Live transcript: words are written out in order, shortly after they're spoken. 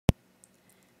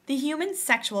The human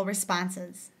sexual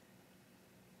responses.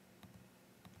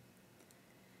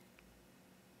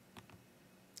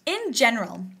 In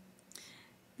general,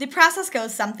 the process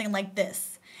goes something like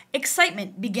this.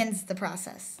 Excitement begins the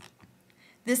process.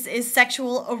 This is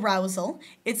sexual arousal.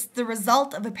 It's the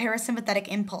result of a parasympathetic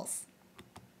impulse.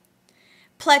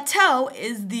 Plateau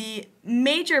is the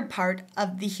major part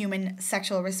of the human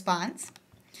sexual response.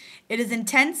 It is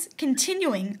intense,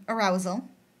 continuing arousal.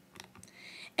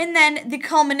 And then the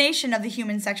culmination of the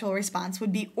human sexual response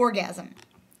would be orgasm.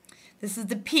 This is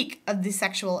the peak of the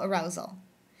sexual arousal.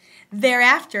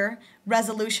 Thereafter,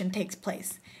 resolution takes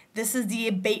place. This is the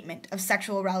abatement of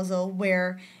sexual arousal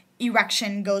where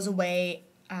erection goes away,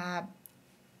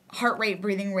 heart rate,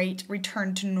 breathing rate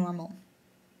return to normal.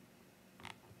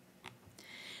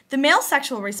 The male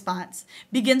sexual response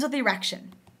begins with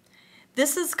erection.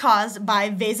 This is caused by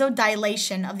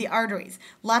vasodilation of the arteries.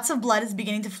 Lots of blood is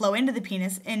beginning to flow into the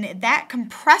penis, and that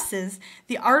compresses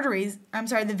the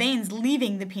the veins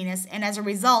leaving the penis, and as a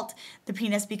result, the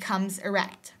penis becomes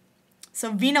erect.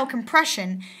 So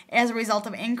venocompression, as a result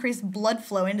of increased blood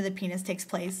flow into the penis, takes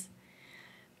place.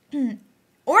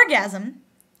 Orgasm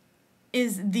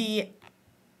is the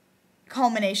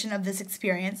culmination of this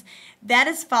experience. That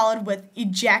is followed with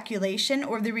ejaculation,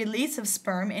 or the release of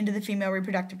sperm into the female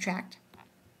reproductive tract.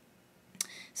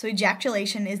 So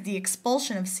ejaculation is the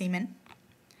expulsion of semen.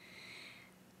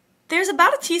 There's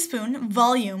about a teaspoon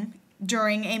volume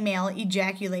during a male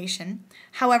ejaculation.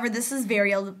 However, this is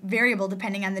variable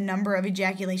depending on the number of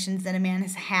ejaculations that a man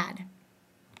has had.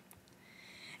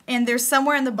 And there's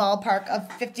somewhere in the ballpark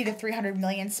of 50 to 300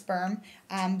 million sperm,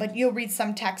 but you'll read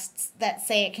some texts that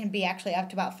say it can be actually up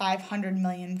to about 500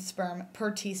 million sperm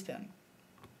per teaspoon.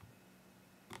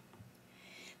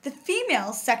 The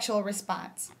female sexual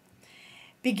response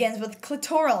begins with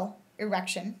clitoral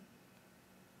erection,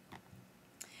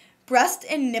 breast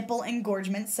and nipple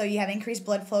engorgement, so you have increased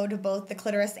blood flow to both the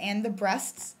clitoris and the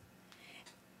breasts.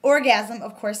 Orgasm,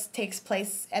 of course, takes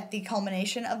place at the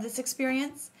culmination of this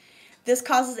experience. This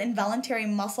causes involuntary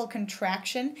muscle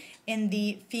contraction in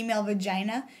the female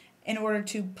vagina in order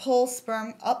to pull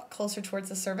sperm up closer towards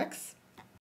the cervix.